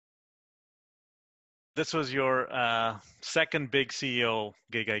this was your second big CEO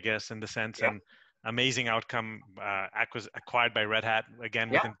gig, I guess, in the sense, Yeah. and amazing outcome, acquired by Red Hat again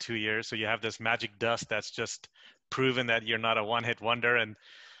Yeah. within 2 years. So you have this magic dust that's just proven that you're not a one-hit wonder, and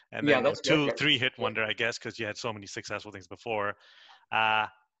Yeah, then that's good. two, Yep. three-hit wonder, I guess, because you had so many successful things before. Uh,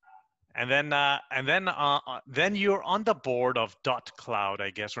 and then you're on the board of Dot Cloud,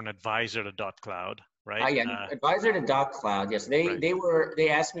 I guess, or an advisor to Dot Cloud, right? Yeah, advisor to Doc Cloud. Yes, Right. they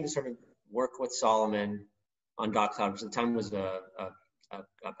asked me to sort of work with Solomon on Doc Cloud, which at the time was a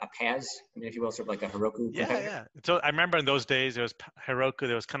PaaS, I mean, if you will, sort of like a Heroku Yeah, competitor. yeah. So I remember in those days there was Heroku,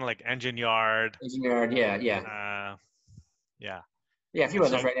 there was kind of like Engine Yard. Engineer, yeah, yeah, Uh, yeah. yeah, a few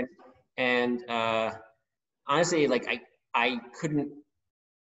And others, so, right? And honestly, like I couldn't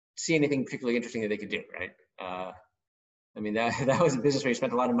see anything particularly interesting that they could do, right? I mean, that was a business where you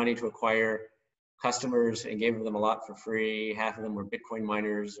spent a lot of money to acquire customers and gave them a lot for free. Half of them were Bitcoin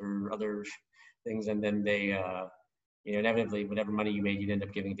miners or other things, and then they, inevitably, whatever money you made, you'd end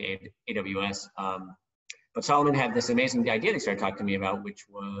up giving to AWS. But Solomon had this amazing idea they started talking to me about, which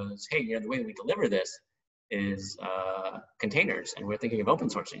was, hey, the way that we deliver this is containers, and we're thinking of open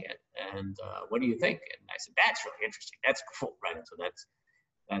sourcing it. And what do you think? And I said, that's really interesting. That's cool, right?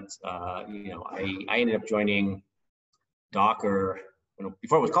 And so I ended up joining Docker,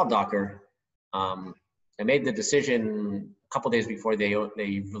 before it was called Docker. I made the decision a couple days before they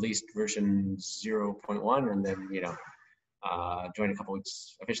released version 0.1, and then joined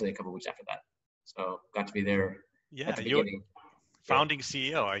officially a couple weeks after that. So got to be there at yeah, the you're beginning. Yeah, founding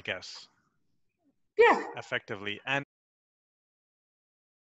CEO, I guess, yeah, effectively. And